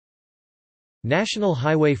National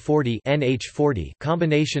Highway 40 (NH40),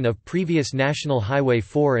 combination of previous National Highway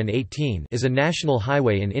 4 and 18, is a national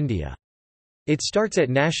highway in India. It starts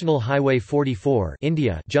at National Highway 44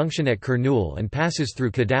 India junction at Kurnool and passes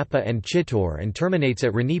through Kadapa and Chittor and terminates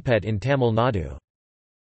at Ranipet in Tamil Nadu.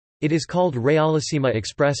 It is called Rayalaseema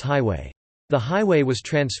Express Highway. The highway was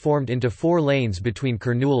transformed into 4 lanes between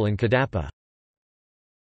Kurnool and Kadapa.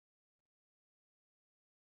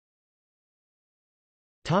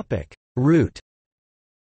 Route.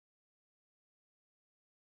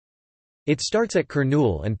 It starts at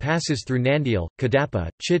Kurnool and passes through Nandyal, Kadapa,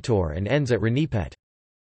 Chittor and ends at Ranipet.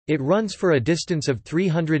 It runs for a distance of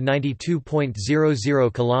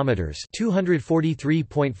 392.00 kilometers,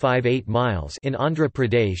 243.58 miles in Andhra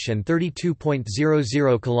Pradesh and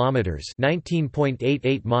 32.00 kilometers,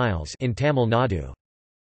 19.88 miles in Tamil Nadu.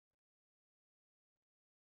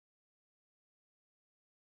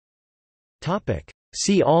 Topic: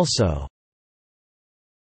 See also: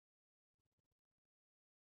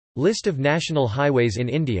 List of national highways in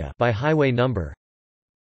India by highway number,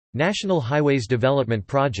 National Highways Development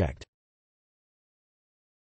Project.